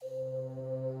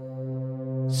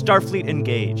Starfleet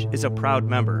Engage is a proud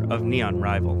member of Neon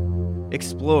Rival.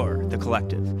 Explore the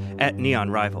collective at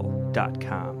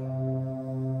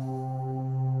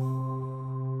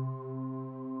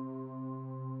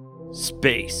neonrival.com.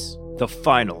 Space, the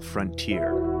final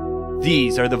frontier.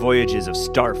 These are the voyages of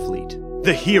Starfleet,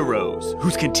 the heroes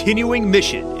whose continuing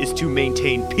mission is to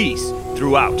maintain peace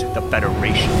throughout the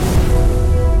Federation.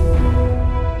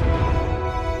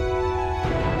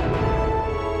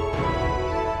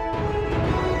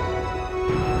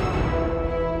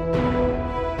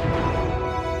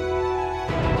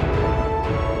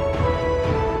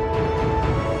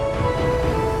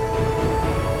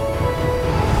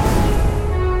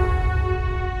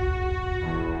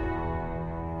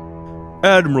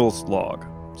 Admiral's Log,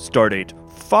 Stardate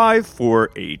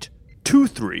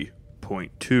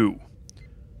 54823.2.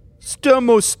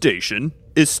 Stamos Station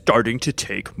is starting to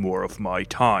take more of my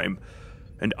time,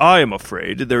 and I am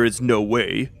afraid there is no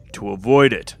way to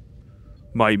avoid it.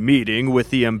 My meeting with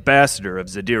the ambassador of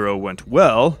Zadiro went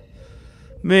well,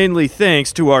 mainly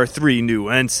thanks to our 3 new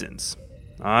ensigns.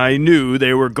 I knew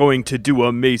they were going to do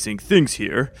amazing things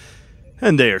here,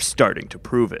 and they are starting to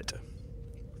prove it.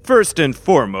 First and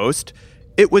foremost,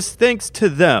 it was thanks to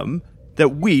them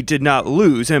that we did not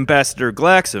lose Ambassador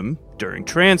Glaxum during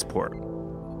transport.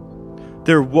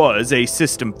 There was a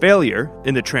system failure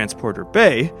in the transporter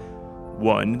bay,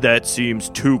 one that seems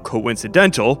too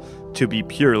coincidental to be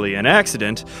purely an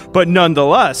accident, but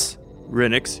nonetheless,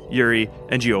 Rinix, Yuri,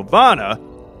 and Giovanna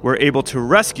were able to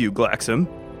rescue Glaxum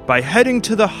by heading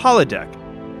to the holodeck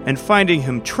and finding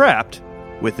him trapped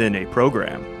within a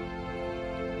program.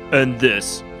 And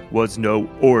this was no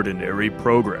ordinary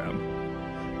program.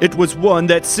 It was one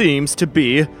that seems to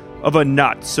be of a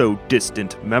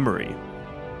not-so-distant memory.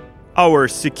 Our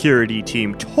security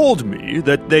team told me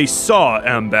that they saw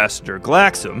Ambassador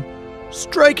Glaxum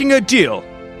striking a deal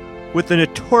with the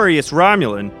notorious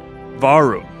Romulan,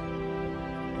 Varum.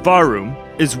 Varum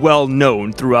is well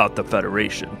known throughout the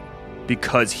Federation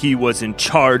because he was in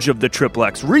charge of the Triple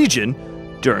X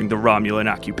region during the Romulan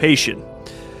occupation.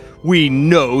 We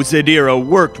know Zadiro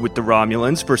worked with the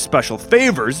Romulans for special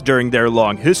favors during their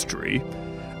long history,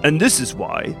 and this is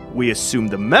why we assume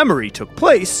the memory took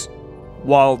place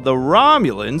while the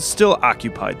Romulans still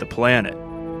occupied the planet.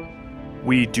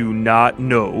 We do not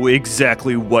know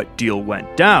exactly what deal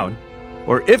went down,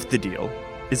 or if the deal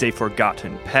is a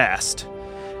forgotten past,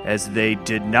 as they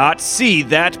did not see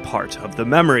that part of the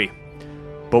memory.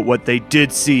 But what they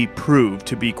did see proved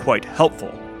to be quite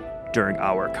helpful during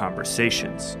our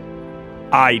conversations.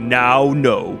 I now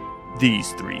know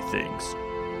these 3 things.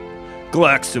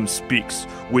 Glaxum speaks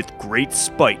with great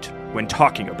spite when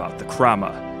talking about the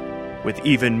Krama, with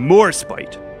even more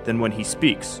spite than when he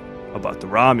speaks about the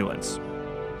Romulans.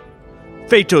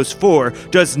 Phaetos 4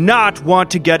 does not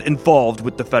want to get involved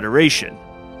with the Federation,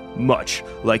 much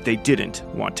like they didn't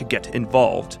want to get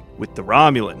involved with the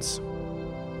Romulans.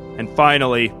 And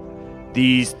finally,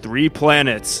 these 3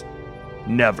 planets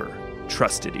never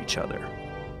trusted each other.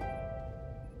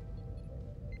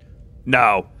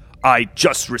 Now, I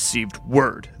just received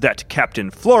word that Captain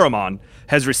Florimon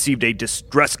has received a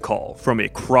distress call from a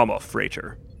Krama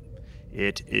freighter.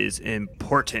 It is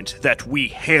important that we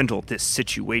handle this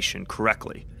situation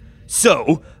correctly.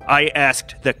 So, I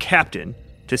asked the captain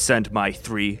to send my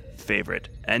 3 favorite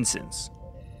ensigns.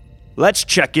 Let's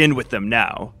check in with them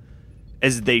now,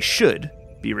 as they should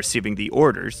be receiving the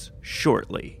orders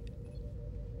shortly.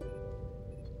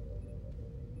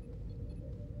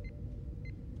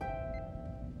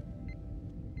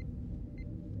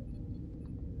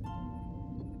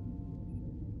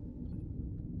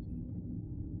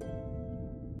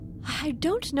 I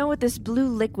don't know what this blue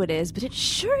liquid is, but it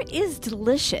sure is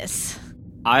delicious.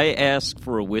 I ask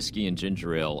for a whiskey and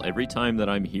ginger ale every time that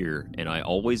I'm here, and I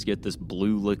always get this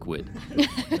blue liquid.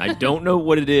 I don't know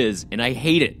what it is, and I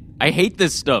hate it. I hate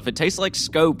this stuff. It tastes like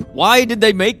scope. Why did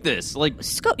they make this? Like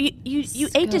scope? You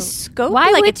ate a scope?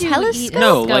 Why like would a you telescope? eat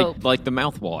no, scope? like the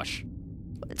mouthwash.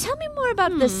 Tell me more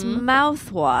about this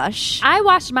mouthwash. I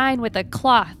wash mine with a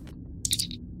cloth.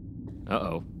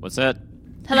 Uh-oh. What's that?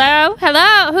 Hello?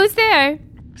 Hello? Who's there?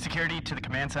 Security to the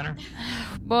command center.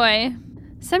 Boy,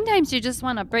 sometimes you just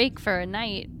want a break for a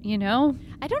night, you know?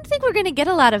 I don't think we're going to get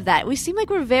a lot of that. We seem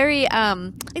like we're very, there's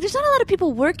not a lot of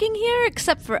people working here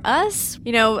except for us.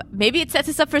 You know, maybe it sets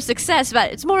us up for success,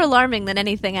 but it's more alarming than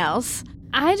anything else.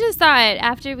 I just thought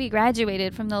after we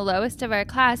graduated from the lowest of our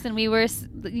class and we were,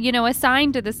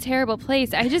 assigned to this terrible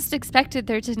place, I just expected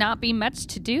there to not be much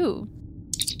to do.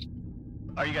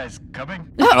 Are you guys coming?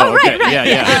 Oh, okay. Right.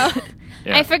 Yeah.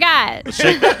 Yeah. I forgot.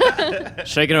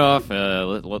 Shake it off.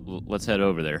 Let's head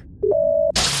over there.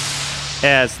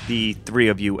 As the three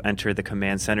of you enter the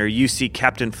command center, you see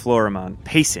Captain Florimon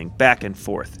pacing back and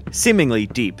forth, seemingly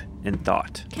deep in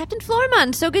thought. Captain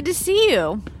Florimon, so good to see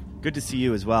you. Good to see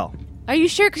you as well. Are you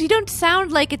sure? Because you don't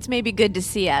sound like it's maybe good to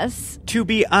see us. To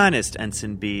be honest,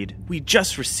 Ensign Bede, we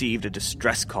just received a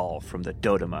distress call from the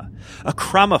Dodoma, a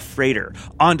Krama freighter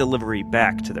on delivery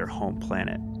back to their home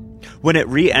planet. When it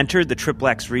re-entered the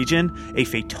Triplax region, a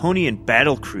Phaetonian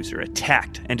battlecruiser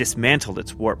attacked and dismantled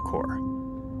its warp core.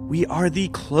 We are the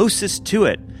closest to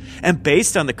it, and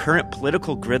based on the current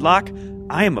political gridlock,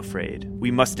 I am afraid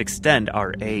we must extend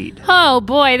our aid. Oh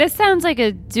boy, this sounds like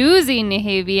a doozy,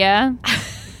 Nahavia.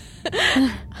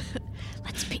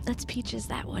 Let's Peaches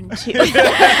that one too.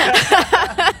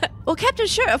 Well, Captain,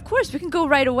 sure, of course, we can go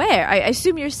right away. I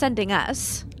assume you're sending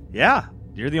us. Yeah,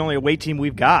 you're the only away team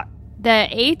we've got. The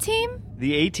A-team?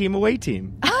 The A-team away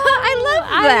team. I love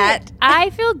that.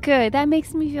 I feel good. That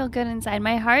makes me feel good inside.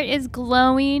 My heart is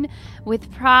glowing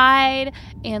with pride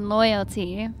and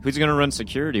loyalty. Who's going to run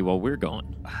security while we're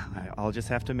gone? I'll just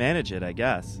have to manage it, I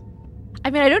guess. I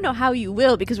mean, I don't know how you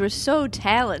will because we're so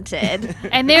talented.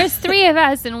 And there's 3 of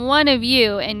us and 1 of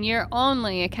you, and you're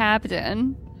only a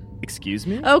captain. Excuse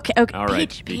me? Okay. All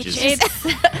right, Peaches.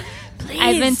 Peaches. Please.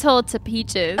 I've been told to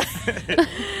Peaches.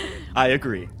 I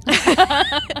agree.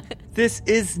 This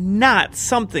is not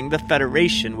something the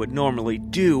Federation would normally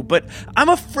do, but I'm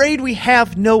afraid we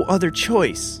have no other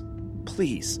choice.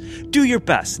 Please, do your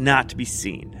best not to be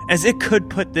seen, as it could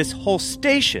put this whole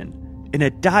station in a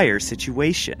dire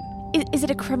situation. Is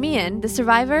it a Crimean, the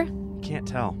survivor? Can't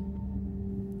tell.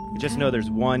 We just know there's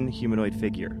one humanoid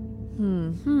figure.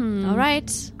 All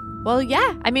right. Well,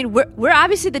 yeah. I mean, we're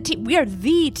obviously the team. We are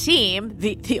the team,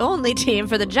 the only team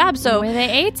for the job. So We're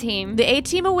the A-team. the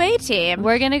A-team away team.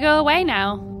 We're gonna go away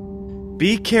now.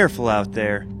 Be careful out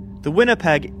there. The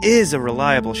Winnipeg is a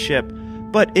reliable ship,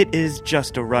 but it is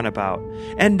just a runabout,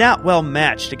 and not well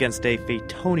matched against a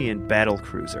Phaetonian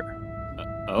battlecruiser.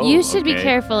 Oh, You should be okay.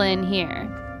 careful in here.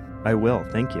 I will,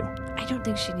 thank you. I don't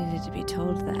think she needed to be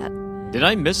told that. Did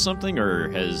I miss something, or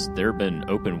has there been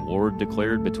open war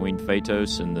declared between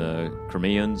Phaetos and the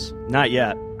Crimeans? Not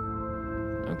yet,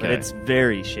 Okay. but it's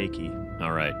very shaky.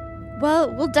 All right.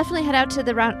 Well, we'll definitely head out to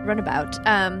the runabout.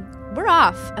 We're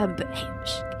off. But hey,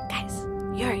 guys,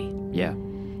 Yuri, Yeah.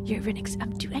 you're Renix.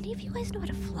 Do any of you guys know how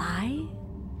to fly?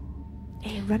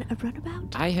 A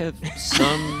runabout? I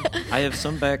have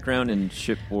some background in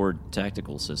shipboard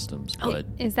tactical systems, but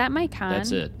Is that my con?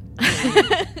 that's it.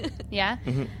 Yeah?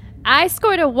 I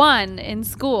scored a 1 in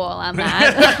school on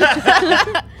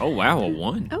that. Oh wow, a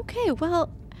 1. Okay,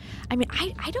 well, I mean,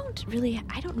 I don't really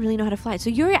know how to fly it. So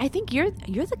Yuri, I think you're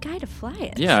the guy to fly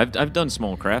it. Yeah, I've done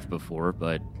small craft before,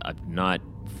 but I've not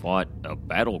fought a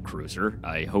battle cruiser.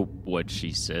 I hope what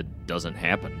she said doesn't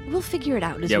happen. We'll figure it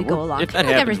out as Yeah, we go along. if Kind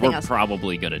that of like happens, everything we're else.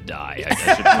 probably gonna die. I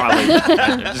should probably.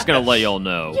 I'm just gonna let y'all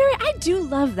know. Yuri, I do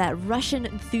love that Russian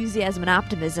enthusiasm and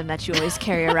optimism that you always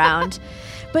carry around.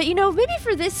 But maybe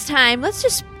for this time, let's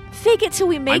just fake it till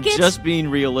we make I'm it. just being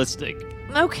realistic.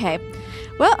 Okay.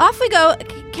 Well, off we go.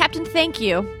 Captain, thank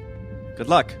you. Good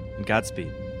luck and Godspeed.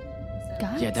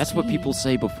 Yeah, that's what people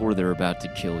say before they're about to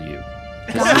kill you.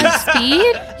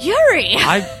 Godspeed? Yuri!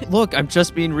 I'm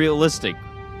just being realistic.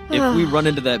 If we run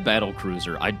into that battle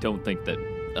cruiser, I don't think that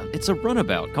it's a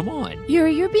runabout. Come on.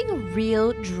 Yuri, you're being a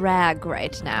real drag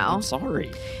right now. I'm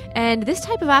sorry. And this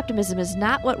type of optimism is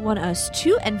not what won us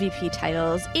 2 MVP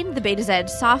titles in the Beta Z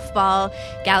Softball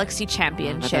Galaxy Not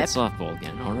Championship. that softball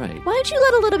again. All right. Why don't you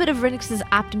let a little bit of Renix's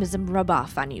optimism rub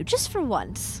off on you, just for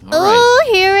once? All right. Oh,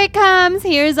 here it comes.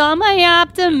 Here's all my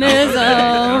optimism.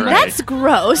 All right. That's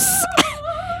gross.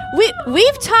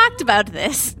 We've talked about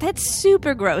this. That's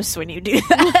super gross when you do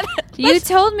that. You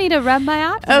told me to rub my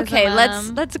optimism. Okay,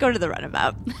 let's go to the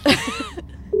runabout.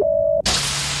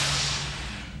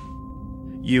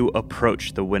 You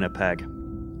approach the Winnipeg.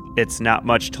 It's not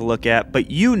much to look at,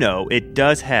 but you know it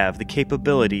does have the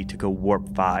capability to go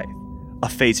warp 5, a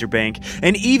phaser bank,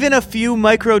 and even a few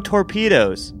micro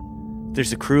torpedoes.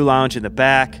 There's a crew lounge in the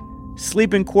back,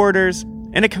 sleeping quarters,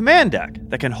 and a command deck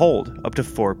that can hold up to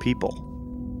 4 people.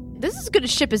 This is as good a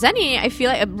ship as any, I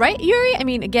feel like. Right, Yuri? I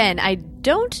mean, again, I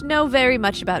don't know very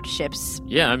much about ships.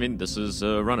 Yeah, I mean, this is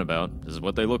a runabout. This is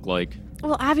what they look like.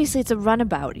 Well, obviously it's a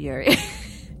runabout, Yuri.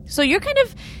 So you're kind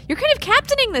of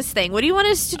captaining this thing. What do you want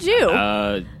us to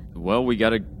do? Well, we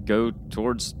gotta go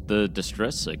towards the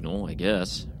distress signal, I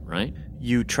guess, right?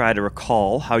 You try to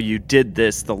recall how you did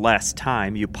this the last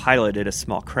time you piloted a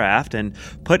small craft and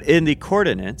put in the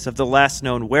coordinates of the last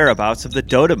known whereabouts of the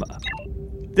Dodoma.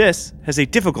 This has a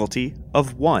difficulty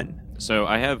of 1. So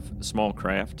I have small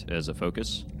craft as a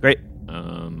focus. Great.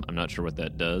 I'm not sure what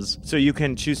that does. So you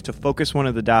can choose to focus one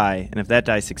of the die, and if that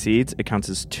die succeeds, it counts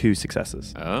as 2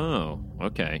 successes. Oh,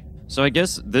 okay. So I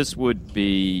guess this would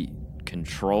be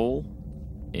control,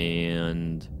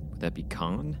 and would that be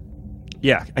con?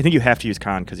 Yeah, I think you have to use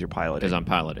con because you're piloting. Because I'm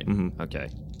piloting. Mhm. Okay.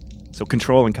 So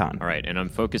control and con. All right, and I'm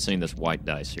focusing this white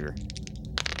dice here.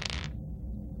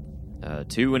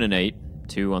 2 and an 8.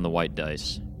 2 on the white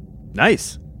dice.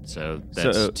 Nice. So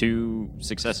that's So- 2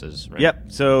 successes, right? Yep.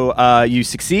 So you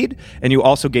succeed, and you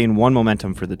also gain 1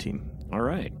 momentum for the team. All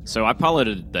right. So I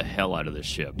piloted the hell out of this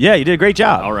ship. Yeah, you did a great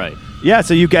job. All right. Yeah,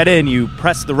 so you get in, you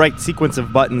press the right sequence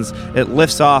of buttons, it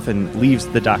lifts off and leaves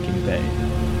the docking bay.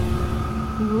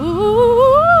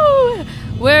 Ooh,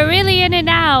 we're really in it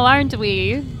now, aren't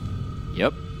we?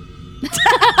 Yep.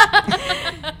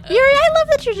 Yuri, I love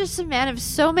that you're just a man of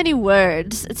so many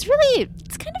words. It's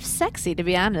kind of sexy, to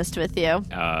be honest with you.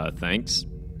 Thanks.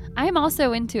 I'm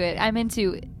also into it. I'm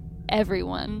into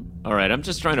everyone. All right, I'm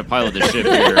just trying to pilot the ship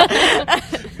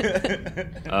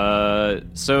here.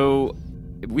 So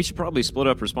we should probably split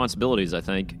up responsibilities, I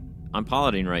think. I'm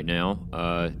piloting right now.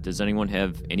 Does anyone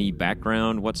have any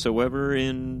background whatsoever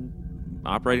in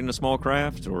operating a small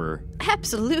craft, or?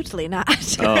 Absolutely not.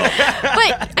 Oh,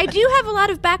 But I do have a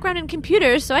lot of background in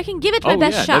computers, so I can give it my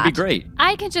best yeah, shot. that'd be great.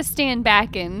 I can just stand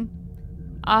back and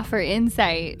offer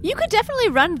insight. You could definitely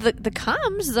run the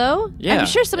comms, though. Yeah. I'm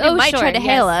sure somebody Oh, might sure, try to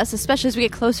hail yes. us, especially as we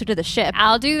get closer to the ship.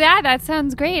 I'll do that. That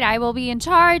sounds great. I will be in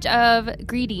charge of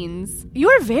greetings.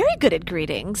 You're very good at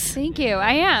greetings. Thank you.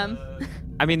 I am.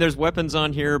 I mean, there's weapons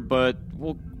on here, but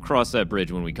we'll cross that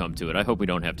bridge when we come to it. I hope we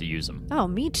don't have to use them. Oh,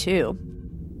 me too.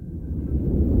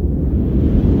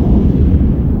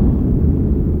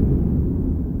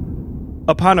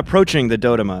 Upon approaching the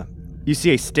Dodoma, you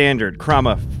see a standard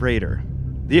Krama freighter.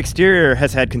 The exterior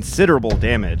has had considerable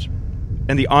damage,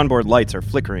 and the onboard lights are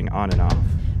flickering on and off.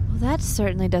 Well, that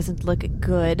certainly doesn't look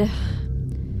good.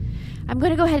 I'm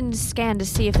going to go ahead and scan to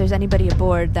see if there's anybody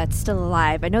aboard that's still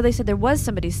alive. I know they said there was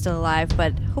somebody still alive,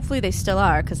 but hopefully they still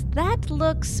are, because that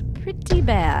looks pretty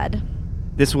bad.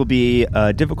 This will be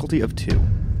a difficulty of 2.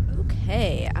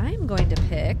 Okay, I'm going to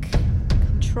pick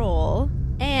control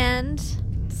and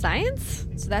science.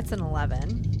 So that's an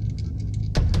 11.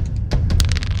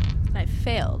 I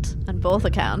failed on both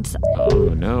accounts.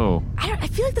 Oh, no. I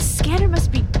feel like the scanner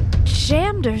must be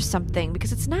jammed or something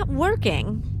because it's not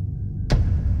working.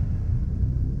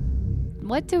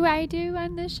 What do I do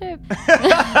on this ship?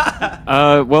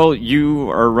 Well,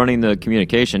 you are running the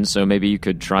communication, so maybe you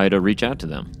could try to reach out to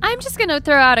them. I'm just going to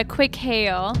throw out a quick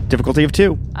hail. Difficulty of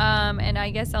 2. And I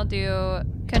guess I'll do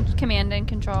command and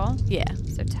control. Yeah.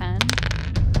 So 10,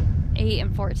 8,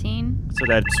 and 14. So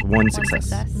that's 1 success.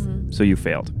 success. So you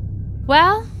failed.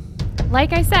 Well,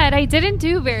 like I said, I didn't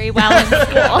do very well in school.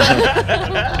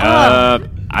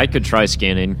 I could try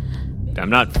scanning. I'm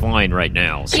not flying right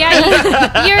now. So.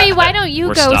 Yeah, Yuri, why don't you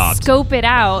We're go stopped. scope it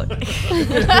out?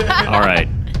 All right.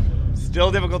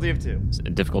 Still difficulty of 2.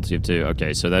 Difficulty of 2.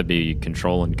 Okay, so that'd be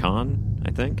control and con,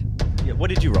 I think. Yeah, what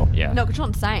did you roll? Yeah. No, control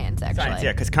and science, actually. Science,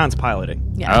 yeah, because Con's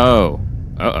piloting. Yeah. Oh.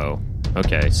 Uh-oh.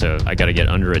 Okay, so I got to get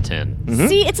under a 10.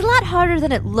 See, it's a lot harder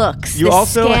than it looks. You this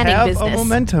also scanning have business. a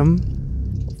momentum.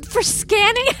 For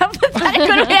scanning, how pathetic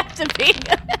would we have to be?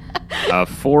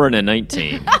 4 and a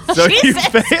 19. So you Jesus.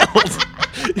 failed.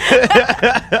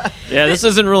 Yeah, this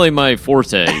isn't really my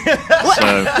forte.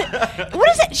 So What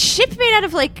is it? Ship made out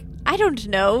of, like, I don't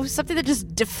know, something that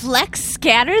just deflects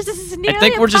scanners? This is nearly I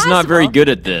think we're just not very impossible. good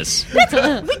at this. We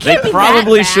can't They be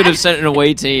probably that should bad. have sent an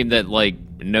away team that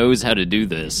knows how to do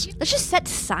this. Let's just set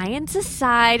science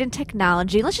aside and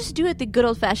technology. Let's just do it the good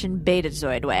old-fashioned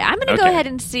Betazoid way. I'm going to go Okay. ahead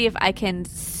and see if I can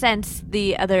sense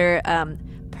the other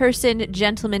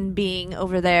gentleman being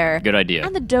over there. Good idea.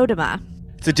 On the Dodoma.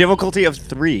 It's a difficulty of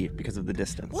 3 because of the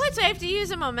distance. What? So I have to use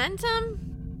a momentum?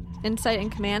 Insight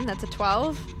and command, that's a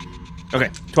 12. Okay,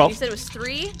 You 12. said it was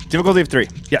 3? Difficulty of 3.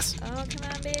 Yes. Oh,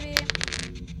 come on, baby.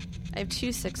 I have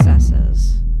 2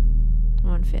 successes.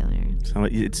 1 failure. So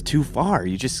it's too far.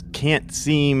 You just can't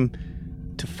seem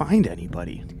to find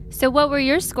anybody. So what were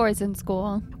your scores in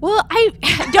school? Well, I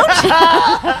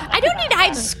don't need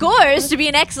high scores to be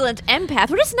an excellent empath.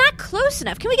 We're just not close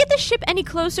enough. Can we get the ship any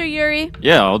closer, Yuri?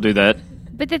 Yeah, I'll do that.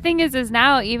 But the thing is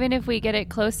now, even if we get it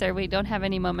closer, we don't have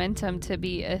any momentum to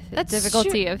be a That's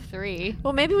difficulty true. of 3.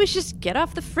 Well, maybe we should just get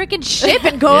off the frickin' ship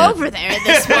and go Yeah. over there at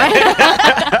this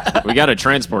point. We got a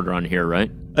transporter on here,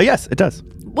 right? Oh, yes, it does.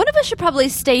 One of us should probably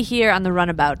stay here on the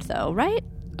runabout, though, right?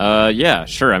 Yeah,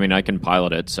 sure. I mean, I can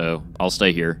pilot it, so I'll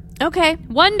stay here. Okay.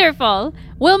 Wonderful.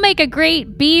 We'll make a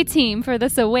great B team for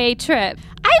this away trip.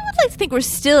 I would like to think we're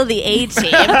still the A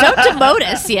team. Don't demote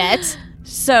us yet.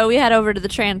 So we head over to the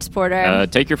transporter.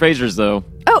 Take your phasers, though.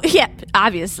 Oh, yeah,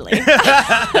 obviously.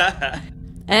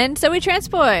 And so we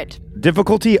transport.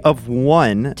 Difficulty of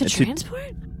 1. To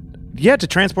transport? Yeah, to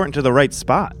transport into the right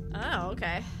spot. Oh,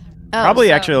 okay.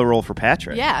 Probably actually a roll for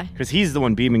Patrick. Yeah. Because he's the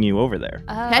one beaming you over there.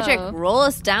 Patrick, roll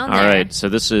us down All there. right, so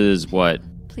this is what?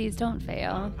 Please don't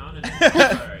fail.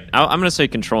 I'm going to say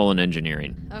control and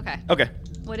engineering. Okay. Okay.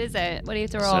 What is it? What do you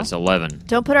have to So roll? it's 11.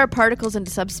 Don't put our particles into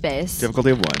subspace.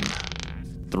 Difficulty of 1.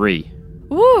 3.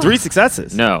 Woo. 3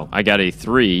 successes. No, I got a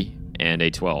 3 and a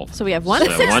 12. So we have one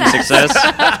So success. one success.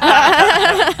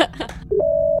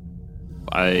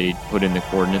 I put in the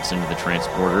coordinates into the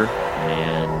transporter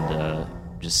and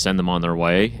just send them on their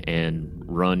way and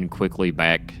run quickly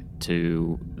back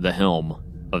to the helm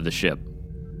of the ship.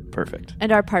 Perfect.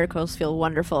 And our particles feel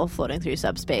wonderful floating through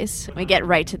subspace. We get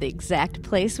right to the exact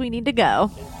place we need to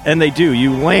go. And they do.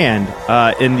 You land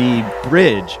in the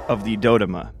bridge of the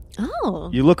Dodoma. Oh,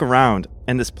 You look around,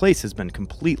 and this place has been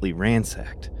completely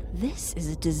ransacked. this is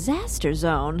a disaster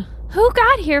zone. Who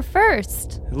got here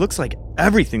first? It looks like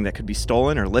everything that could be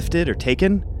stolen or lifted or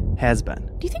taken has been.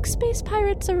 Do you think space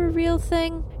pirates are a real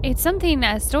thing? It's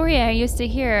a story I used to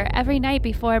hear every night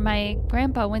before my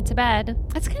grandpa went to bed.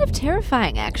 That's kind of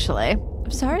terrifying, actually.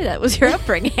 I'm sorry that was your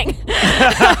upbringing.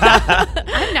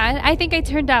 I'm not. I think I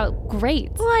turned out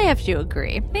great. Well, I have to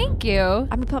agree. Thank you. I'm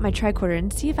gonna put my tricorder in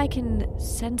and see if I can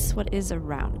sense what is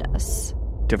around us.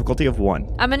 Difficulty of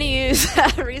 1. I'm gonna use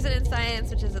Reason and Science,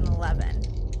 which is an 11.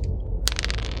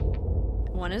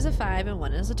 One is a 5 and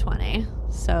one is a 20.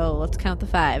 So let's count the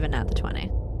 5 and not the 20.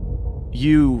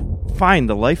 You find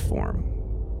the life form.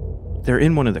 They're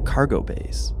in one of the cargo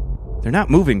bays. They're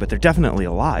not moving, but they're definitely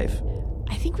alive.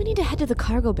 I think we need to head to the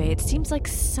cargo bay. It seems like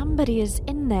somebody is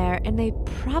in there and they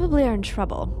probably are in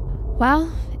trouble.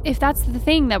 Well, if that's the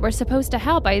thing that we're supposed to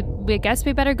help, I guess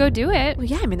we better go do it. Well,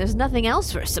 yeah, I mean, there's nothing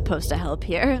else we're supposed to help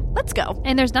here. Let's go.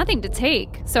 And there's nothing to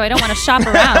take, so I don't want to shop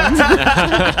around.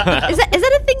 Is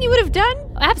that a thing you would have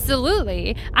done?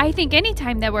 Absolutely. I think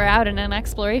anytime that we're out on an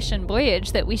exploration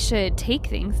voyage that we should take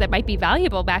things that might be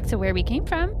valuable back to where we came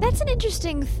from. That's an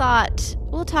interesting thought.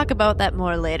 We'll talk about that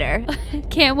more later.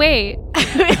 Can't wait.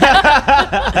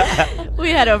 We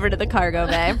head over to the cargo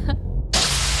bay.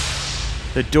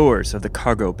 The doors of the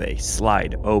cargo bay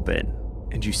slide open,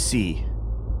 and you see,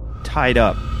 tied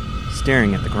up,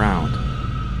 staring at the ground,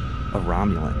 a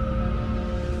Romulan.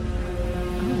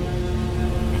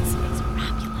 It's a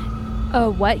Romulan. A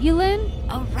what, Yulin?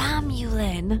 A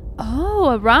Romulan. Oh,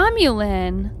 a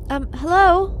Romulan.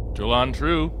 Hello? Jolan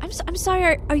True. I'm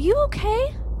sorry, are you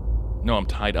okay? No, I'm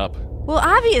tied up. Well,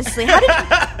 obviously.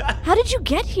 How did you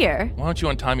get here? Why don't you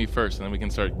untie me first, and then we can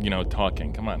start,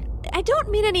 talking. Come on. I don't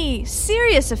mean any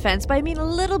serious offense, but I mean a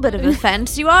little bit of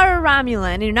offense. You are a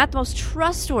Romulan, and you're not the most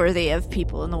trustworthy of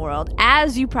people in the world,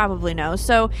 as you probably know.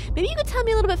 So maybe you could tell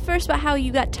me a little bit first about how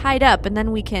you got tied up, and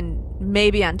then we can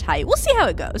maybe untie you. We'll see how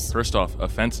it goes. First off,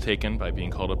 offense taken by being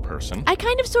called a person. I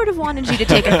kind of sort of wanted you to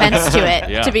take offense to it,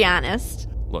 Yeah. to be honest.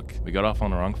 Look, we got off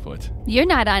on the wrong foot. You're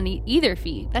not on either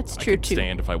feet. That's I true, could too.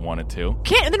 stand if I wanted to.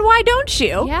 Then why don't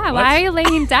you? Yeah, why are you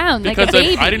laying down like a Because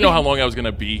baby? I didn't know how long I was going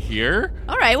to be here.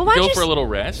 All right, well, why don't Go you for a little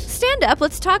rest. stand up?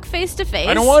 Let's talk face to face.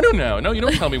 I don't want to know. No, you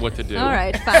don't tell me what to do. All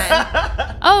right,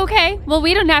 fine. Oh, okay. Well,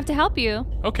 we don't have to help you.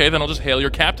 Okay, then I'll just hail your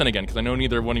captain again, because I know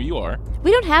neither one of you are.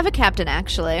 We don't have a captain,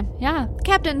 actually. Yeah. The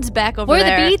captain's back over We're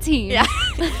there. the B team. Yeah.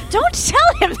 Don't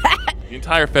tell him that. The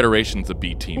entire Federation's a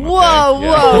B team. Okay? Whoa,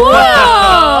 Yeah. whoa,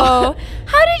 Whoa!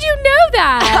 How did you know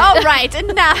that? All right,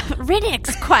 enough.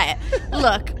 Ridix, quiet.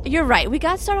 Look, you're right. We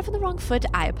got started off on the wrong foot.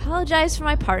 I apologize for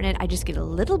my part in it. I just get a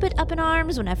little bit up in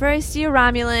arms whenever I see a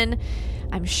Romulan.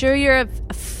 I'm sure you're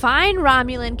a fine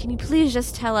Romulan. Can you please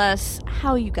just tell us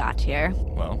how you got here?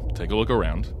 Well, take a look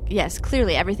around. Yes,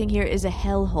 clearly everything here is a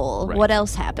hellhole. Right. What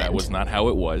else happened? That was not how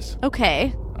it was.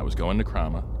 Okay, I was going to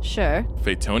Krama. sure.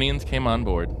 Phaetonians came on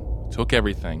board, took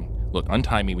everything. Look,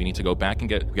 untie me. We need to go back and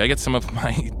we gotta get some of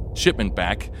my shipment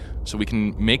back so we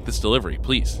can make this delivery,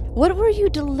 please. What were you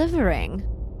delivering?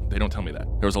 They don't tell me that.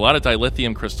 There was a lot of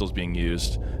dilithium crystals being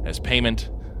used as payment,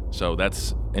 so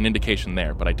that's an indication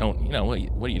there. But I don't, you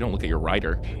don't look at your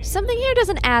rider. Something here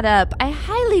doesn't add up. I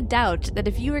highly doubt that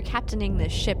if you were captaining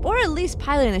this ship, or at least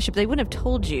piloting the ship, they wouldn't have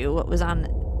told you what was on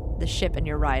the ship and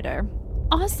your rider.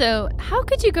 Also, how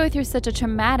could you go through such a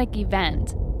traumatic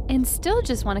event and still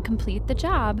just want to complete the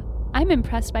job? I'm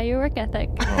impressed by your work ethic.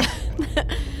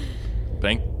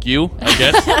 Thank you, I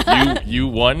guess. you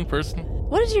one person.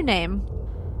 What is your name?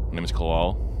 My name is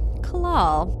Kalal.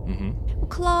 Kalal. Mm-hmm. Well,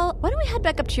 Kalal, why don't we head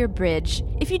back up to your bridge?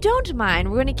 If you don't mind,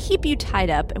 we're going to keep you tied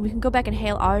up, and we can go back and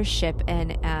hail our ship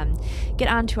and get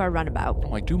on to our runabout.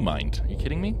 Oh, I do mind. Are you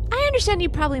kidding me? I understand you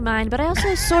probably mind, but I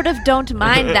also sort of don't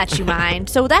mind that you mind.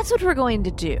 So that's what we're going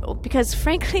to do. Because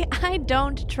frankly, I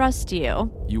don't trust you.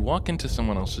 You walk into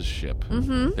someone else's ship.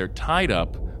 Mm-hmm. They're tied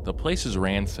up. The place is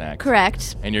ransacked.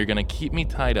 Correct. And you're going to keep me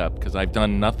tied up because I've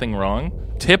done nothing wrong?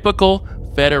 Typical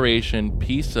Federation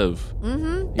piece of...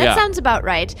 That sounds about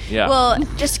right. Yeah. Well,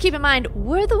 just keep in mind,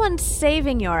 we're the ones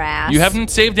saving your ass. You haven't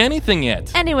saved anything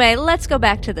yet. Anyway, let's go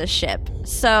back to the ship.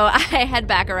 So I head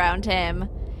back around him,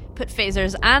 put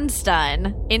phasers on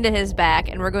stun into his back,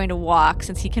 and we're going to walk,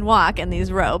 since he can walk in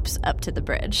these ropes, up to the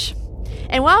bridge.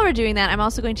 And while we're doing that, I'm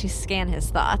also going to scan his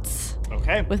thoughts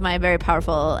Okay. with my very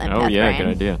powerful empath Oh, yeah,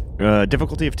 brain. good idea.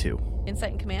 Difficulty of 2.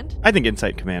 Insight and command? I think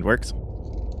Insight Command works.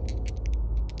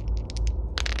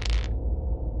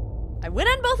 I win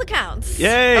on both accounts.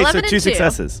 Yay, 11 so and 2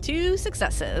 successes. 2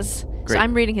 successes. Great. So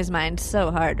I'm reading his mind so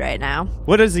hard right now.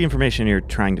 What is the information you're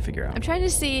trying to figure out? I'm trying to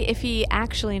see if he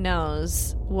actually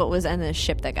knows what was in the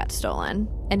ship that got stolen,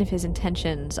 and if his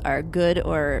intentions are good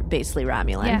or basically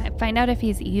Romulan. Yeah, find out if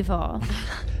he's evil.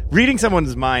 Reading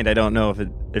someone's mind, I don't know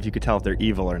if you could tell if they're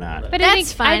evil or not. But That's I think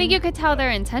fine. you could tell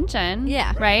their intention.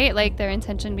 Yeah. Right? Like their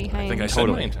intention behind. I think I said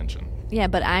my intention. Yeah,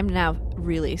 but I'm now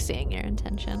really seeing your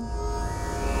intention.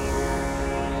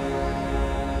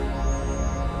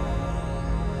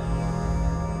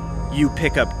 You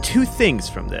pick up 2 things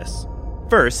from this.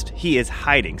 First, he is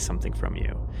hiding something from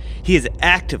you. He is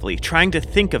actively trying to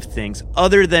think of things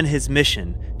other than his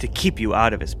mission to keep you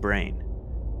out of his brain.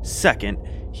 Second,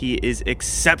 he is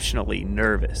exceptionally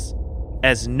nervous.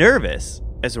 As nervous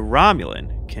as a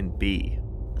Romulan can be.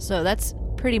 So that's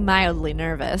pretty mildly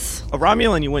nervous. A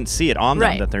Romulan, you wouldn't see it on them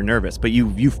Right. that they're nervous, but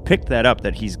you've picked that up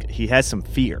that he has some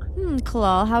fear.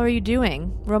 Kalal, how are you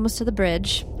doing? We're almost to the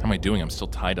bridge. How am I doing? I'm still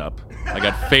tied up. I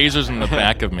got phasers in the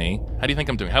back of me. How do you think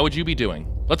I'm doing? How would you be doing?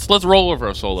 Let's roll over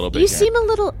us a little bit You here. seem a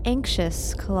little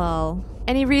anxious, Kalal.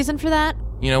 Any reason for that?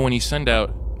 You know, when you send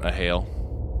out a hail,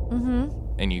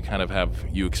 and you kind of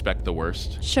you expect the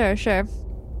worst, Sure.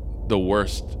 the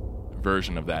worst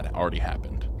version of that already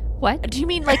happened. What? Do you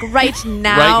mean like right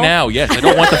now? Right now, yes. I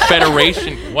don't want the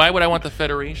Federation. Why would I want the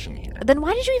Federation here? Then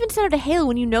why did you even send out a hail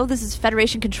when you know this is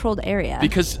Federation-controlled area?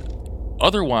 Because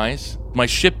otherwise, my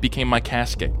ship became my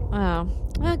casket. Oh.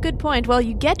 Well, good point. Well,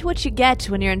 you get what you get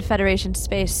when you're in Federation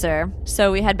space, sir.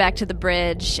 So we head back to the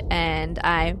bridge, and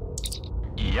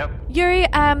Yep, Yuri,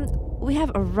 we have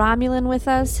a Romulan with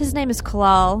us. His name is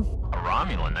Kalal. a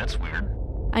Romulan. That's weird.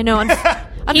 I know.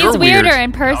 He's You're weirder weird.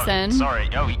 in person. Oh, sorry.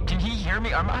 Oh, can he hear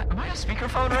me? Am I on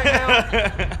speakerphone right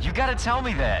now? You gotta tell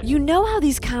me that. You know how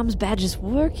these comms badges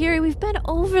work, Yuri. We've been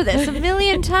over this a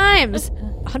million times.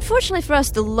 Unfortunately for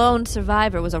us, the lone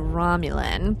survivor was a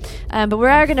Romulan. But we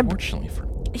are gonna. Fortunately for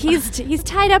He's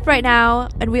tied up right now,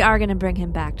 and we are gonna bring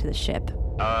him back to the ship.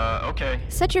 Okay.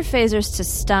 Set your phasers to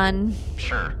stun.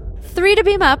 Sure. 3 to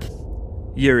beam up.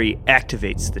 Yuri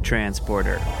activates the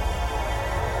transporter.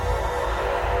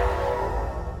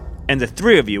 And the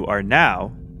 3 of you are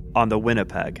now on the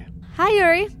Winnipeg. Hi,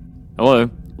 Yuri. Hello.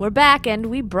 We're back, and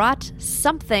we brought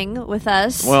something with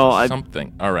us. Well,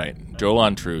 something. All right.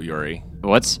 Jolan True, Yuri.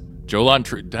 what's? Jolan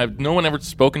True. Have no one ever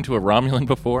spoken to a Romulan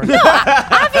before?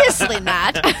 Obviously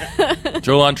not.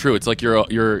 Jolan True. It's like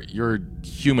you're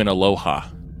human aloha.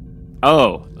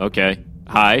 Oh, okay.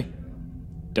 Hi.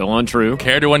 Dolan True.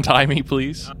 Care to untie me,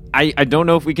 please? I don't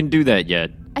know if we can do that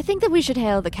yet. I think that we should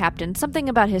hail the captain. Something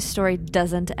about his story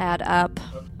doesn't add up.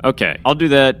 Okay, I'll do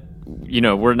that. You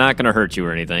know, we're not going to hurt you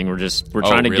or anything. We're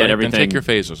trying to really? get everything. Then take your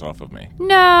phasers off of me.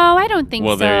 No, I don't think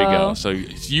Well, so. there you go. So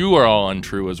you are all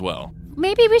untrue as well.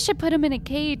 Maybe we should put him in a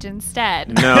cage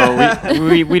instead. No,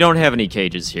 we don't have any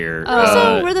cages here.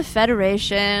 So we're the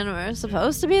Federation. We're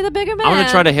supposed to be the bigger man. I'm going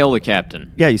to try to hail the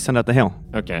captain. Yeah, you send out the hail.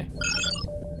 Okay.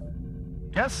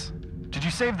 Yes? Did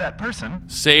you save that person?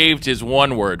 Saved is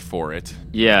one word for it.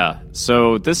 Yeah,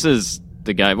 so this is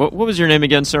the guy. What was your name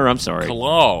again, sir? I'm sorry.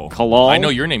 Kalal. Kalal? I know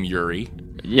your name, Yuri.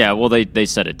 Yeah, well, they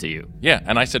said it to you. Yeah,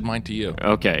 and I said mine to you.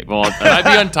 Okay, well, Can I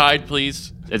be untied,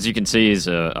 please? as you can see, he's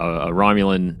a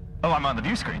Romulan. Oh, I'm on the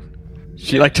view screen.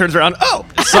 She turns around. Oh!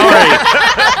 Sorry.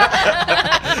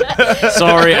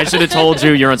 Sorry, I should have told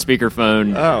you you're on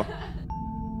speakerphone. Oh.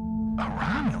 A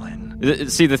Romulan?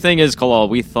 See, the thing is, Kalal,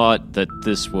 we thought that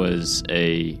this was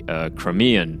a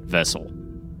Crimean vessel.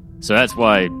 So that's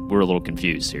why we're a little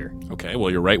confused here. Okay, well,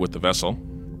 you're right with the vessel.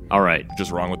 All right.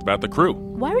 Just wrong about the crew.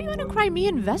 Why were you in a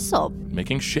Crimean vessel?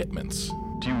 Making shipments.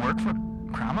 Do you work for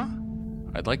Krama?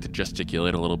 I'd like to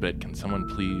gesticulate a little bit. Can someone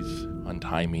please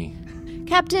untie me?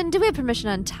 Captain, do we have permission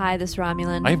to untie this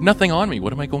Romulan? I have nothing on me.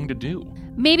 What am I going to do?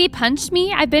 Maybe punch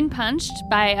me? I've been punched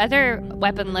by other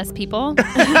weaponless people.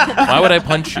 Why would I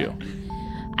punch you?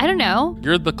 I don't know.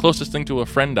 You're the closest thing to a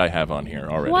friend I have on here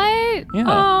already. What? Yeah.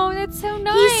 Oh, that's so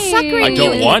nice. suckering I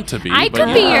don't want to be. I but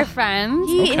could be yeah. your friend.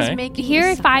 He Okay. is making Here are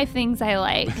you 5 things I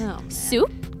like. Oh.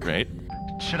 Soup, Great.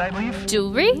 Should I leave?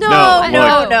 jewelry. No,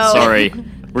 look, no. Sorry.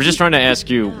 We're just trying to ask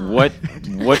you what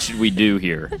should we do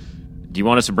here? Do you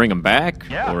want us to bring him back?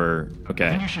 Yeah. Or I think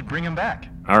okay. you should bring him back.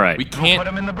 All right. We We'll can't put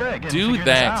him in the brig and do figure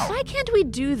that. This out. Why can't we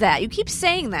do that? You keep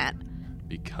saying that.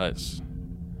 Because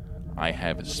I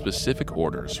have specific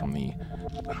orders from the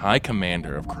High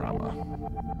Commander of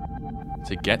Krama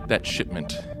to get that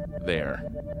shipment there.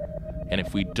 And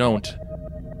if we don't,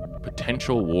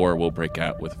 potential war will break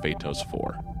out with Phaetos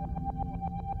 4.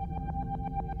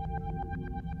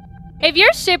 If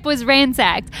your ship was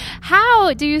ransacked,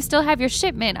 how do you still have your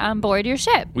shipment on board your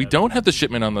ship? We don't have the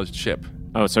shipment on the ship.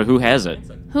 Oh, so who has it?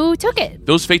 Who took it?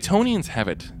 Those Phaetonians have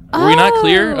it. Were we not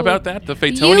clear Oh. about that? The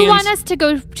Phaetonians. You want us to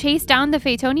go chase down the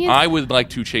Phaetonians? I would like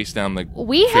to chase down the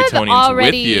We have Phaetonians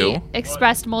already with you.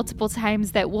 expressed multiple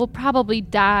times that we'll probably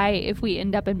die if we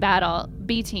end up in battle.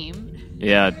 B team.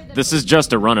 Yeah, this is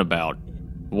just a runabout.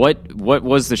 What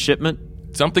was the shipment?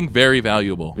 Something very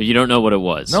valuable. You don't know what it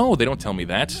was. No, they don't tell me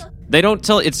that. They don't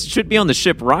tell. It should be on the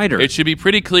ship rider. It should be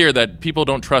pretty clear that people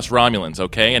don't trust Romulans,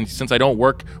 okay? And since I don't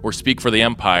work or speak for the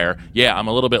Empire, yeah, I'm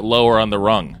a little bit lower on the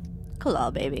rung.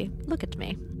 Hello, baby. Look at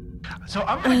me. So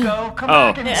I'm gonna go. Come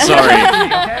Oh, back and sorry.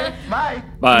 Okay, bye.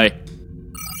 Bye.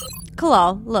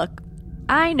 Kalal, look.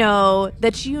 I know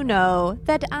that you know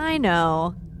that I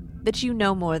know that you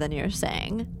know more than you're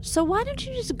saying. So why don't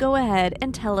you just go ahead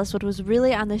and tell us what was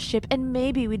really on the ship, and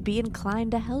maybe we'd be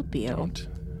inclined to help you. Don't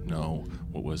know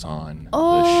what was on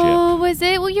Oh, was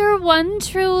it your one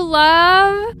true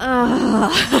love?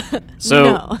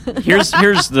 So No. here's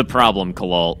the problem,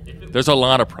 Kalal. the ship. There's a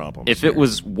lot of problems. If it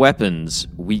was weapons,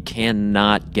 we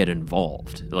cannot get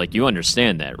involved. Like, you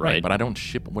understand that, right? But I don't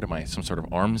ship. What am I, some sort of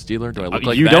arms dealer? Do I look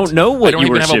like you that? don't know what I don't you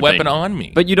even were have shipping. a weapon on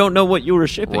me. But you don't know what you were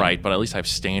shipping. Right, but at least I have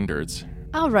standards.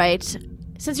 All right.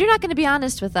 Since you're not going to be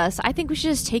honest with us, I think we should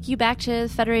just take you back to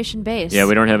Federation base. Yeah,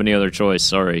 we don't have any other choice.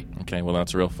 Sorry. Okay, well,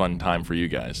 that's a real fun time for you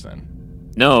guys then.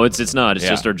 No, it's not. It's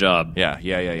Yeah. just our job. Yeah.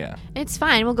 It's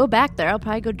fine. We'll go back there. I'll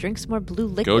probably go drink some more blue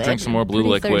liquid. Go drink some more blue Pretty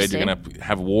liquid. thirsty. You're going to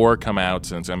have war come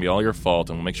out, and it's going to be all your fault,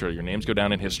 and we'll make sure your names go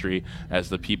down in history as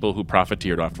the people who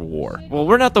profiteered off of war. Well,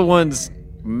 we're not the ones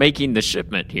making the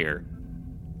shipment here.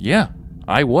 Yeah,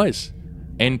 I was.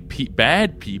 And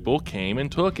bad people came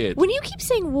and took it. When you keep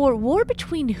saying war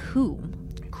between whom?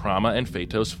 Krama and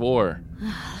Phaetos 4.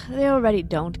 They already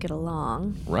don't get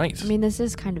along. Right. I mean, this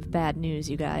is kind of bad news,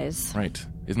 you guys. Right.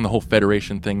 Isn't the whole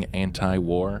Federation thing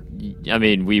anti-war? I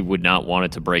mean, we would not want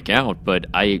it to break out, but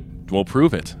I We'll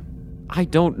prove it.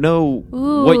 don't know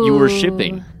what you were Ooh.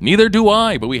 shipping. Neither do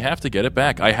I, but we have to get it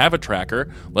back. I have a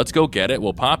tracker. Let's go get it.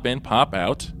 We'll pop in, pop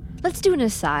out. Let's do an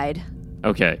aside.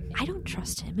 Okay. I don't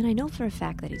trust him, and I know for a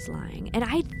fact that he's lying. And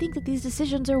I think that these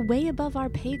decisions are way above our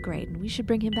pay grade, and we should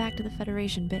bring him back to the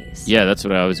Federation base. Yeah, that's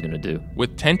what I was going to do.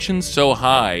 With tensions so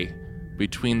high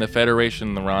between the Federation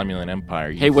and the Romulan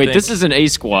Empire. Hey, wait, this is an A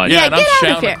squad. Yeah, Yeah, and I'm get out of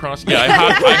shouting here. across. Yeah,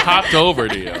 I hopped over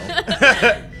to you.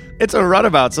 It's a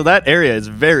runabout, so that area is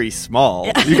very small.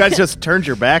 You guys just turned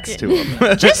your backs to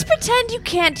him. Just pretend you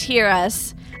can't hear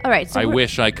us. All right, so I we're-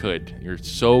 wish I could. You're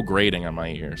so grating on my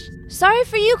ears. sorry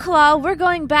for you, Kalal. We're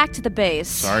going back to the base.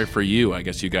 Sorry for you. I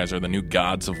guess you guys are the new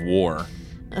gods of war.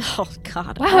 Oh,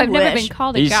 God. Wow, I I've never wish. been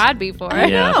called a He's- god before.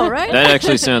 Yeah, know, right? That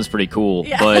actually sounds pretty cool.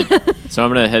 But so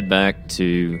I'm going to head back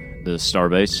to the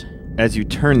starbase. As you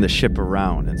turn the ship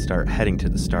around and start heading to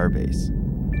the starbase,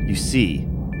 you see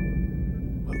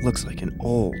what looks like an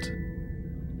old,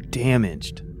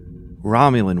 damaged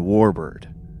Romulan warbird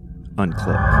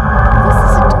unclipped.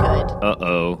 This isn't good.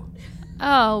 Uh-oh.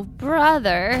 Oh,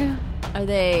 brother. Are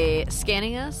they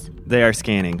scanning us? They are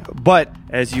scanning, But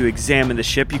as you examine the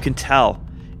ship, you can tell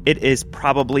it is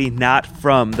probably not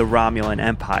from the Romulan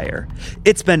Empire.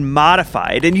 It's been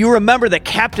modified, and you remember that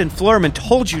Captain Florman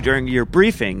told you during your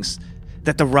briefings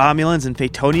that the Romulans and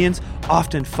Phaetonians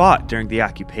often fought during the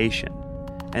occupation.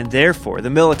 And therefore, the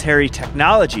military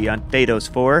technology on Phaetos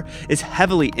 4 is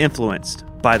heavily influenced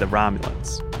by the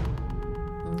Romulans.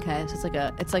 Okay, so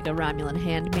it's like a Romulan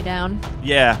hand-me-down.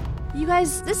 Yeah, You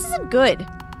guys, this isn't good.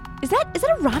 Is that a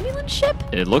Romulan ship?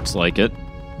 It looks like it,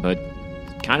 but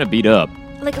kind of beat up.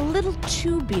 Like a little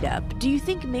too beat up. Do you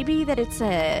think maybe that it's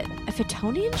a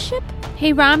Phaetonian ship?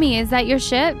 Hey, Rami, is that your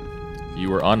ship? You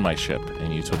were on my ship,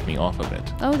 and you took me off of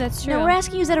it. Oh, that's true. No, we're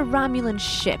asking you, is that a Romulan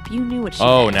ship? You knew what she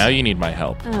Oh, meant. now you need my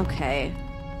help. Okay.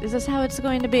 Is this how it's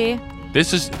going to be?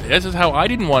 This is how I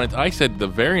didn't want it. I said the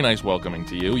very nice welcoming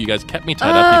to you. You guys kept me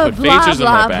tied up. You put blah, faces blah,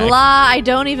 on my back. blah. I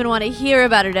don't even want to hear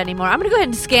about it anymore. I'm going to go ahead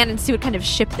and scan and see what kind of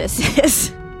ship this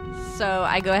is. So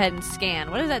I go ahead and scan.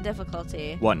 What is that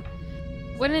difficulty? 1.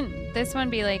 Wouldn't this one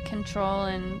be like control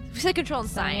and We said control and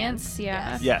science.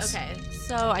 Yeah. Yes. Okay,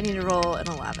 so I need to roll an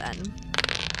 11.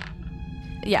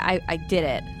 Yeah, I did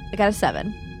it. I got a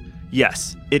 7.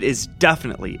 Yes, it is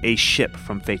definitely a ship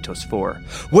from Phaetos 4.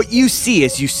 What you see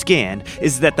as you scan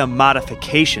is that the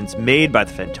modifications made by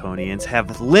the Fentonians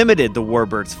have limited the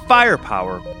Warbird's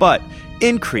firepower, but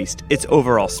increased its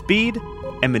overall speed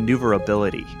and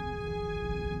maneuverability.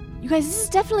 You guys, this is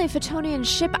definitely a Phaetonian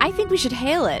ship. I think we should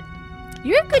hail it.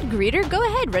 You're a good greeter. Go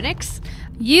ahead, Renix.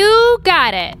 You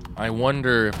got it. I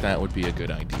wonder if that would be a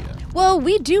good idea. Well,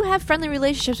 we do have friendly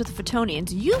relationships with the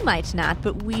Phaetonians. You might not,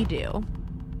 but we do.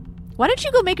 Why don't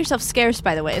you go make yourself scarce,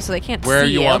 by the way, so they can't Where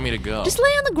see you want me to go? Just lay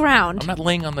on the ground. I'm not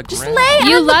laying on the Just ground. lay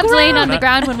You on the loved laying on ground. the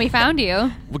ground when we found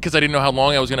you. Because I didn't know how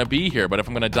long I was going to be here, but if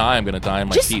I'm going to die, I'm going to die on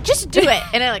my feet. Just do it.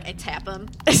 And I tap him.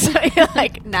 So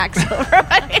he knocks over.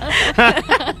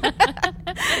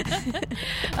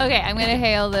 Okay, I'm going to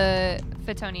hail the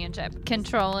Phaetonian ship.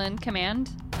 Control and command.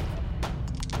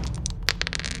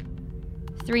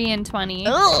 3 and 20.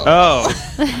 Oh.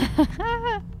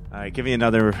 All right, give me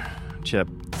another chip.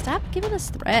 Stop giving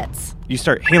us threats. You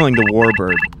start hailing the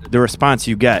Warbird. The response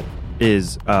you get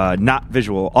is not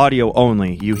visual, audio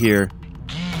only. You hear,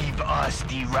 Give us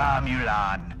the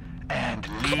Romulan and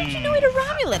leave. How did you know we had a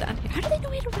Romulan on here? How did they know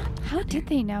we had a Romulan? How did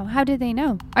they know? How did they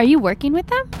know? Are you working with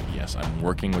them? Yes, I'm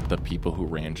working with the people who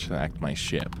ransacked my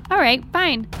ship. All right,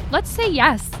 fine. Let's say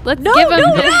yes. Let's No, give them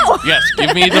no, the- no! Yes,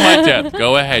 give me to my death.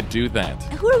 Go ahead, do that.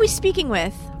 Who are we speaking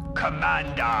with?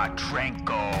 Commander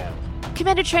Trenko.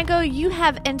 Commander Trenko, you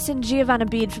have Ensign Giovanna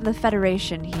Bede from the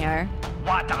Federation here.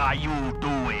 What are you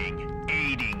doing?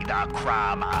 Aiding the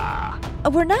Krama.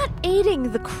 We're not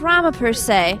aiding the Krama per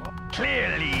se.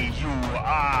 Clearly you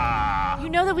are. You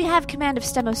know that we have command of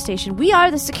Stemos Station. We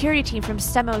are the security team from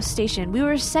Stemos Station. We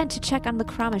were sent to check on the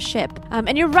Krama ship.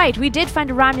 And you're right, we did find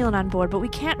a Romulan on board, but we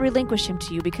can't relinquish him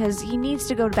to you because he needs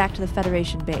to go back to the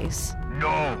Federation base.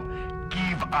 No,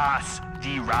 give us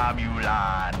the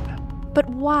Romulan. But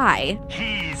why?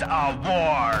 He's a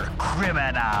war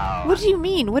criminal. What do you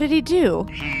mean? What did he do?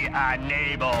 He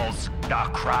enables the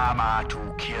Krama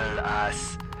to kill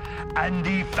us. And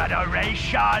the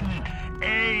Federation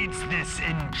aids this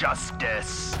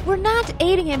injustice. We're not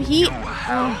aiding him. He... You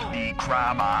help the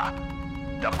Krama.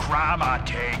 The Krama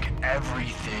take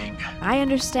everything. I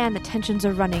understand that tensions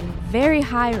are running very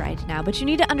high right now, but you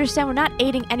need to understand we're not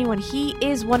aiding anyone. He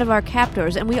is one of our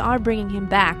captors, and we are bringing him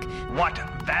back. What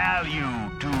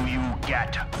value do you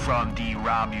get from the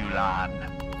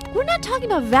Romulan? We're not talking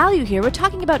about value here. We're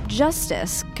talking about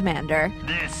justice, Commander.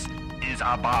 This is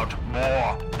about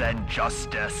more than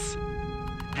justice.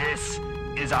 This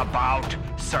is about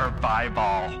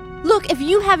survival. Look, if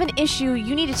you have an issue,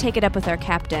 you need to take it up with our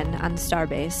captain on the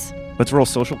starbase. let's roll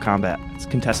social combat. It's a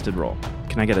contested roll.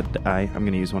 Can I get a die? I'm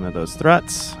going to use one of those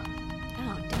threats.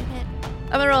 Oh, damn it.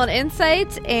 I'm gonna roll an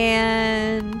insight,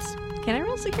 and can I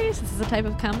roll security since it's a type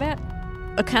of combat?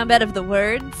 A combat of the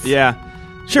words? Yeah.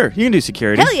 Sure, you can do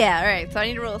security. Hell yeah, alright, so I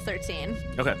need to roll a 13.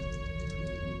 Okay.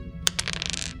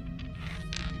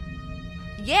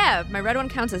 Yeah, my red one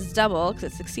counts as double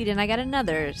because it succeeded, and I got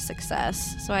another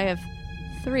success. So I have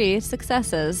 3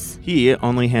 successes. He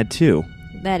only had 2.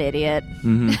 That idiot.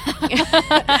 Mm-hmm.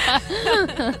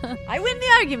 I win the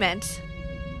argument.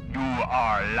 You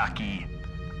are lucky.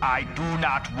 I do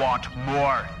not want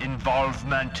more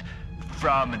involvement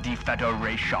from the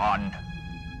Federation.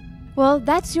 Well,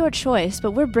 that's your choice,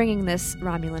 but we're bringing this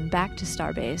Romulan back to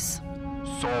Starbase.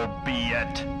 So be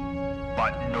it.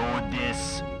 But know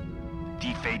this.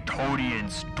 The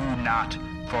Phaetonians do not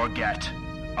forget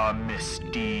a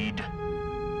misdeed.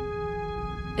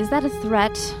 Is that a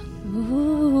threat?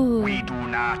 Ooh. We do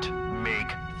not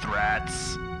make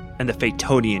threats. And the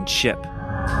Phaetonian ship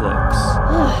cloaks.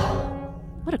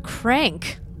 What a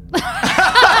crank.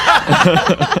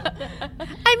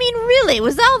 I mean, really,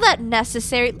 was all that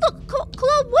necessary? Look,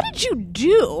 Claude, what did you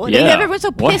do? Yeah, Everyone's so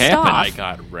what pissed happened? off. I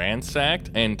got ransacked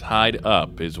and tied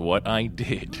up is what I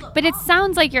did. But it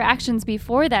sounds like your actions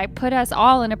before that put us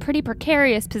all in a pretty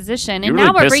precarious position, You and really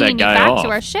now we're pissed that bringing you guy back off. to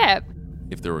our ship.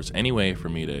 If there was any way for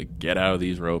me to get out of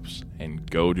these ropes and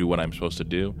go do what I'm supposed to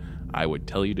do, I would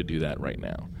tell you to do that right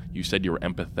now. You said you were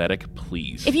empathetic,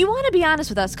 please. If you want to be honest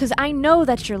with us, because I know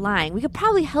that you're lying, we could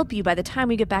probably help you by the time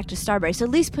we get back to Starberry, so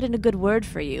at least put in a good word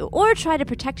for you, or try to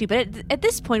protect you. But at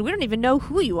this point, we don't even know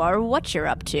who you are or what you're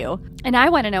up to. And I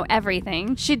want to know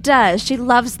everything. She does. She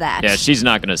loves that. Yeah, she's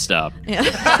not going to stop.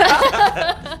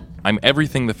 I'm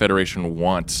everything the Federation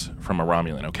wants from a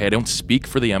Romulan, okay? I don't speak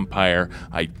for the Empire.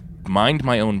 I mind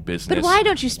my own business. But why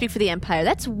don't you speak for the Empire?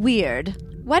 That's weird.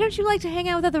 Why don't you like to hang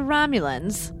out with other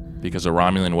Romulans? Because a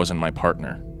Romulan wasn't my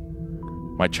partner.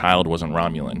 My child wasn't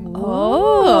Romulan.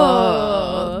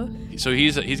 Oh. So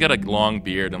he's got a long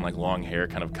beard and like long hair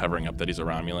kind of covering up that he's a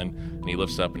Romulan. And he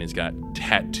lifts up and he's got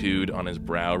tattooed on his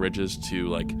brow ridges to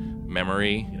like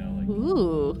memory. You know, like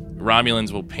Ooh.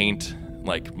 Romulans will paint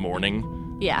like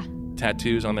mourning Yeah.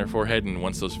 tattoos on their forehead, and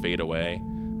once those fade away,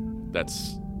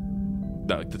 that's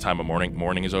the time of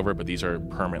mourning is over, but these are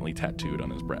permanently tattooed on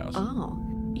his brows. Oh.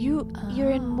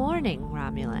 You're in mourning,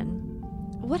 Romulan.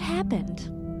 What happened?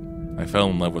 I fell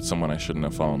in love with someone I shouldn't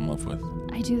have fallen in love with.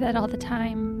 I do that all the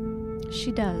time.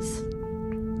 She does.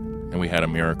 And we had a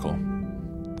miracle.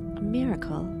 A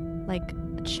miracle? Like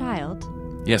a child?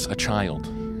 Yes, a child.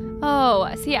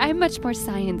 Oh, see, I'm much more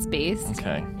science-based.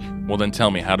 Okay. Well, then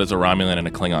tell me, how does a Romulan and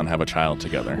a Klingon have a child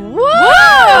together? Whoa!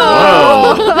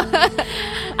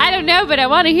 I don't know, but I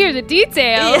want to hear the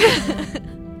details.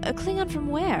 A Klingon from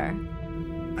where?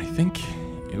 I think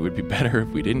it would be better if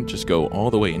we didn't just go all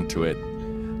the way into it.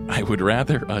 I would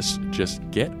rather us just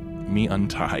get me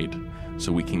untied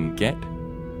so we can get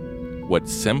what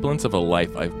semblance of a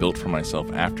life I've built for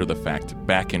myself after the fact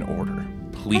back in order.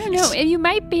 Please. I don't know, and you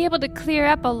might be able to clear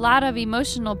up a lot of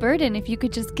emotional burden if you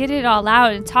could just get it all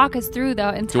out and talk us through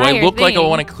the entire Do I look thing. like I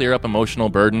want to clear up emotional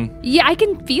burden? Yeah, I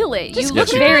can feel it. Just You look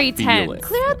Yes, you very can feel tense. it.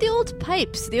 Clear out the old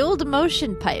pipes, the old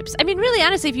emotion pipes. I mean, really,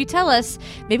 honestly, if you tell us,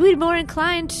 maybe we'd be more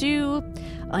inclined to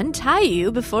untie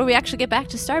you before we actually get back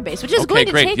to Starbase, which is going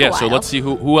to great. take Yeah, a while. so let's see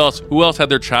who else had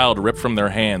their child ripped from their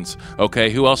hands. Okay,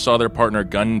 who else saw their partner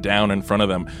gunned down in front of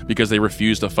them because they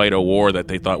refused to fight a war that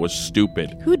they thought was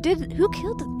stupid? Who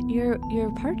killed your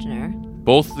partner?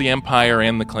 Both the Empire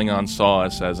and the Klingons saw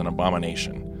us as an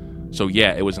abomination. So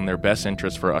yeah, it was in their best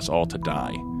interest for us all to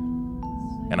die.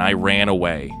 And I ran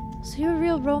away. So you're a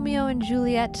real Romeo and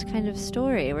Juliet kind of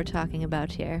story we're talking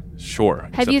about here. Sure.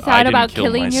 Have you except I thought didn't about kill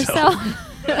killing myself. yourself?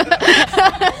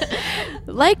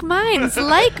 Like minds.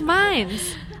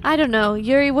 I don't know.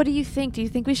 Yuri, what do you think? Do you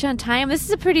think we should untie him? This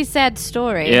is a pretty sad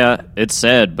story. Yeah, it's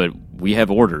sad, but we have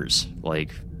orders.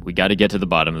 Like, we got to get to the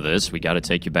bottom of this. We got to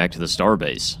take you back to the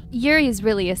starbase. Yuri is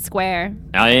really a square.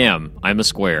 I'm a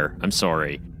square. I'm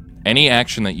sorry. Any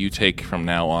action that you take from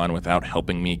now on without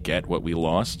helping me get what we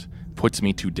lost puts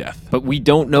me to death. But we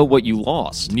don't know what you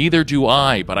lost. Neither do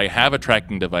I, but I have a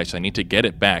tracking device. I need to get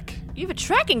it back. You have a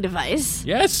tracking device?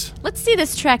 Yes. Let's see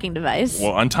this tracking device.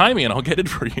 Well, untie me and I'll get it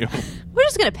for you. We're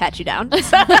just going to pat you down.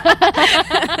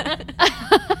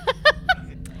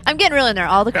 I'm getting real in there.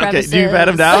 All the crevices. Okay, do you pat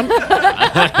him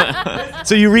down?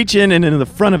 So you reach in, and in the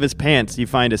front of his pants, you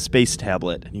find a space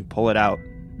tablet, and you pull it out.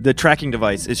 The tracking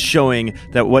device is showing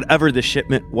that whatever the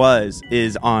shipment was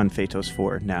is on Phaetos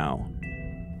 4 now.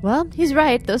 Well, he's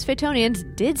right. Those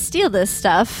Phaetonians did steal this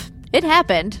stuff. It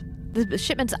happened. The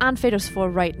shipment's on Phaetos 4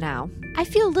 right now. I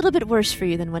feel a little bit worse for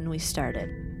you than when we started.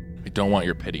 I don't want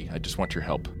your pity. I just want your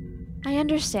help. I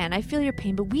understand. I feel your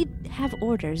pain, but we have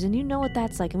orders, and you know what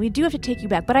that's like, and we do have to take you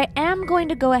back. But I am going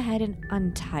to go ahead and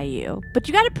untie you. But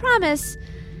you gotta promise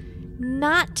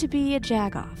not to be a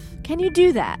jagoff. Can you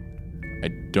do that? I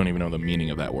don't even know the meaning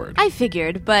of that word. I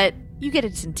figured, but you get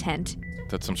its intent.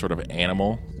 That's some sort of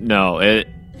animal? No,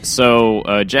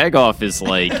 Jagoff is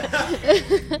like...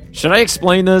 Should I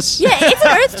explain this? Yeah, it's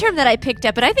an Earth term that I picked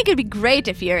up, but I think it'd be great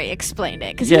if Yuri explained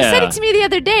it, because he Yeah. said it to me the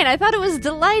other day, and I thought it was A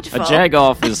delightful.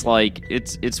 Jagoff is like...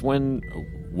 It's when...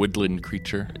 Woodland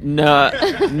creature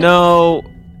No...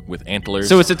 with antlers.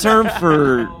 So it's a term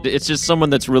for... It's just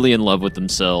someone that's really in love with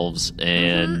themselves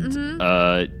and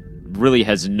really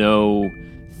has no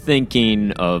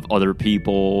thinking of other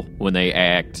people when they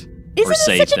act or Isn't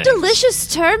say it such things. a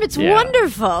delicious term? It's Yeah.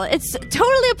 wonderful. It's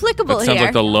totally applicable That sounds here.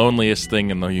 like the loneliest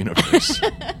thing in the universe.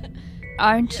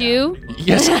 Aren't you?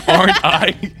 Yes, aren't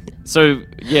I? So,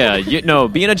 yeah,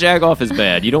 being a Jagoff is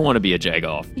bad. You don't want to be a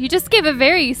Jagoff. You just gave a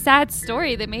very sad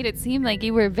story that made it seem like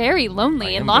you were very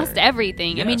lonely and am lost very-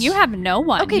 everything. I mean, Yes. you have no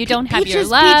one. Okay, you don't have your peaches,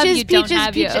 love. peaches, you don't peaches,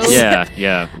 have your... peaches.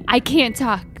 Yeah. I can't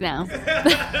talk now.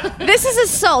 This is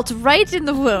assault right in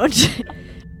the wound.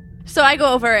 So I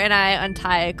go over and I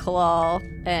untie Kalal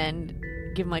and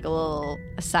give him like a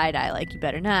side eye, like, you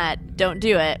better not, don't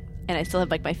do it. And I still have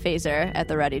like my phaser at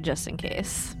the ready just in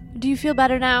case. Do you feel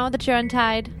better now that you're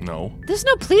untied? No. There's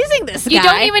no pleasing this guy. You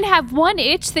don't even have one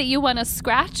itch that you want to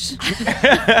scratch?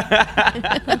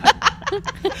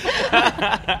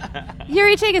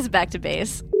 Yuri, take us back to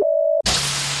base.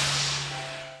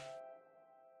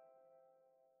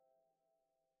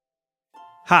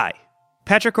 Hi,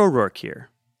 Patrick O'Rourke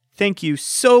here. Thank you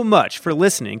so much for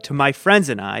listening to my friends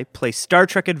and I play Star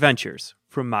Trek Adventures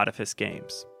from Modifus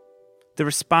Games. The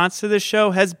response to this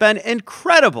show has been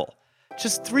incredible.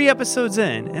 Just 3 episodes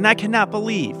in, and I cannot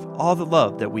believe all the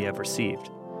love that we have received.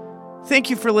 Thank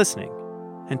you for listening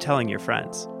and telling your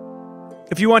friends.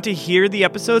 If you want to hear the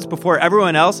episodes before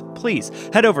everyone else, please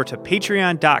head over to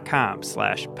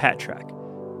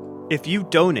patreon.com/PatTrek. If you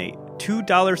donate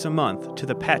 $2 a month to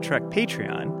the PatTrek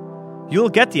Patreon, you'll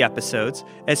get the episodes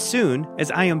as soon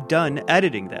as I am done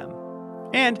editing them.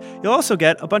 And you'll also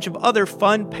get a bunch of other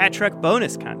fun PatTrek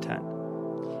bonus content.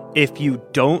 If you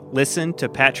don't listen to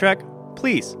PatTrek,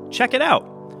 please check it out.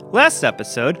 Last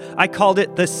episode, I called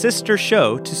it the sister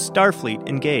show to Starfleet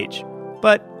Engage,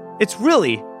 but it's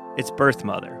really its birth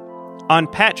mother. On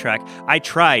PatTrek, I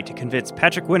tried to convince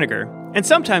Patrick Winnegar, and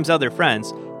sometimes other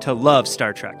friends, to love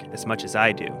Star Trek as much as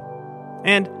I do.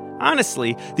 And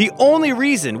honestly, the only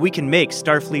reason we can make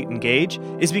Starfleet Engage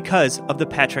is because of the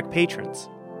PatTrek patrons.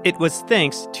 It was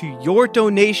thanks to your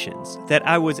donations that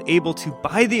I was able to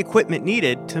buy the equipment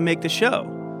needed to make the show.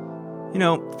 You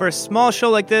know, for a small show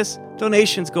like this,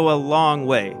 donations go a long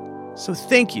way. So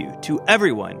thank you to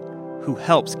everyone who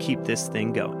helps keep this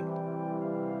thing going.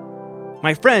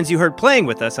 My friends you heard playing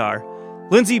with us are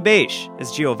Lindsay Beisch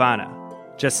as Giovanna,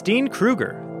 Justine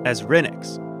Kruger as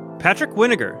Rinix, Patrick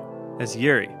Winnegar as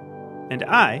Yuri, and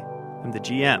I am the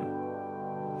GM.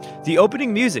 The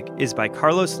opening music is by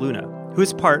Carlos Luna, who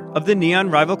is part of the Neon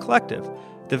Rival Collective,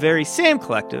 the very same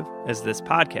collective as this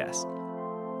podcast.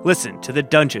 Listen to the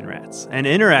Dungeon Rats, an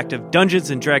interactive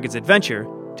Dungeons & Dragons adventure,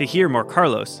 to hear more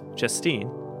Carlos, Justine,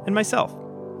 and myself.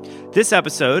 This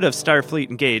episode of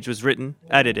Starfleet Engage was written,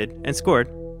 edited, and scored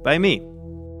by me.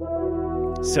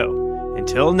 So,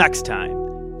 until next time,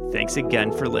 thanks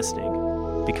again for listening,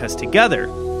 because together,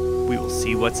 we will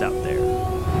see what's out there.